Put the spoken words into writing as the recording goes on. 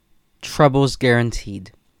troubles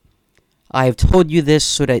guaranteed. I have told you this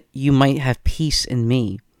so that you might have peace in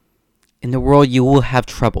me. In the world you will have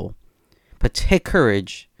trouble, but take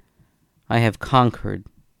courage. I have conquered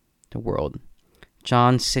the world.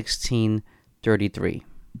 John 16:33.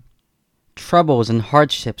 Troubles and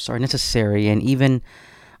hardships are necessary and even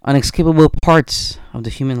unescapable parts of the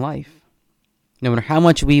human life. No matter how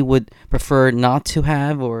much we would prefer not to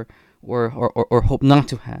have or hope not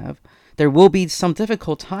to have, there will be some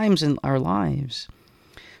difficult times in our lives.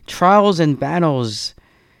 Trials and battles,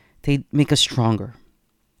 they make us stronger,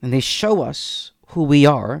 and they show us who we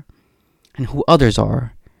are and who others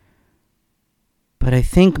are. But I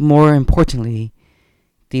think more importantly,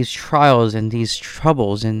 these trials and these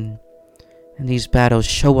troubles and these battles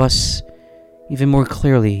show us even more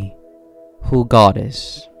clearly who God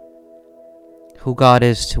is. Who God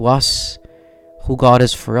is to us, who God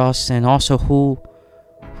is for us, and also who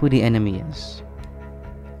the enemy is.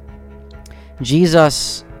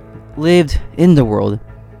 Jesus lived in the world,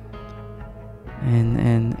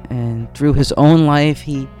 and through his own life,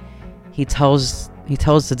 he tells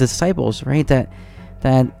the disciples, right, that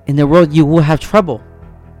in the world you will have trouble.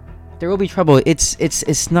 There will be trouble.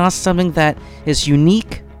 It's not something that is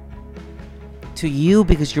unique to you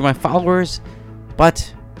because you're my followers,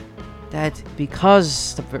 but that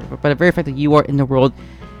because by the very fact that you are in the world,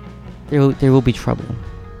 there will be trouble,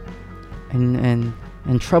 and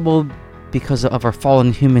trouble because of our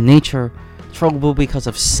fallen human nature, trouble because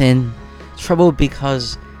of sin, trouble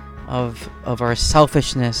because of our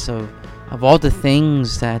selfishness, of all the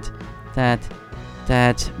things that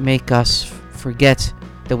make us forget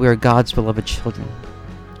that we are God's beloved children.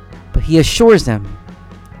 But he assures them,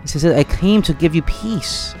 he says that I came to give you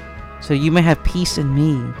peace, so you may have peace in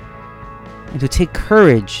me, and to take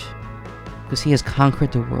courage, because he has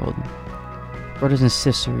conquered the world. Brothers and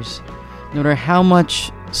sisters, no matter how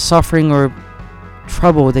much suffering or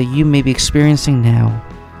trouble that you may be experiencing now,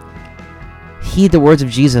 heed the words of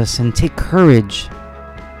Jesus and take courage.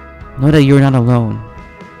 Know that you're not alone,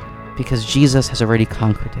 because Jesus has already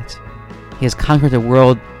conquered it. He has conquered the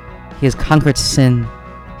world. He has conquered sin.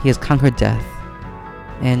 He has conquered death.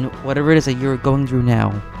 And whatever it is that you're going through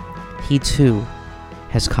now, he too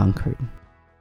has conquered.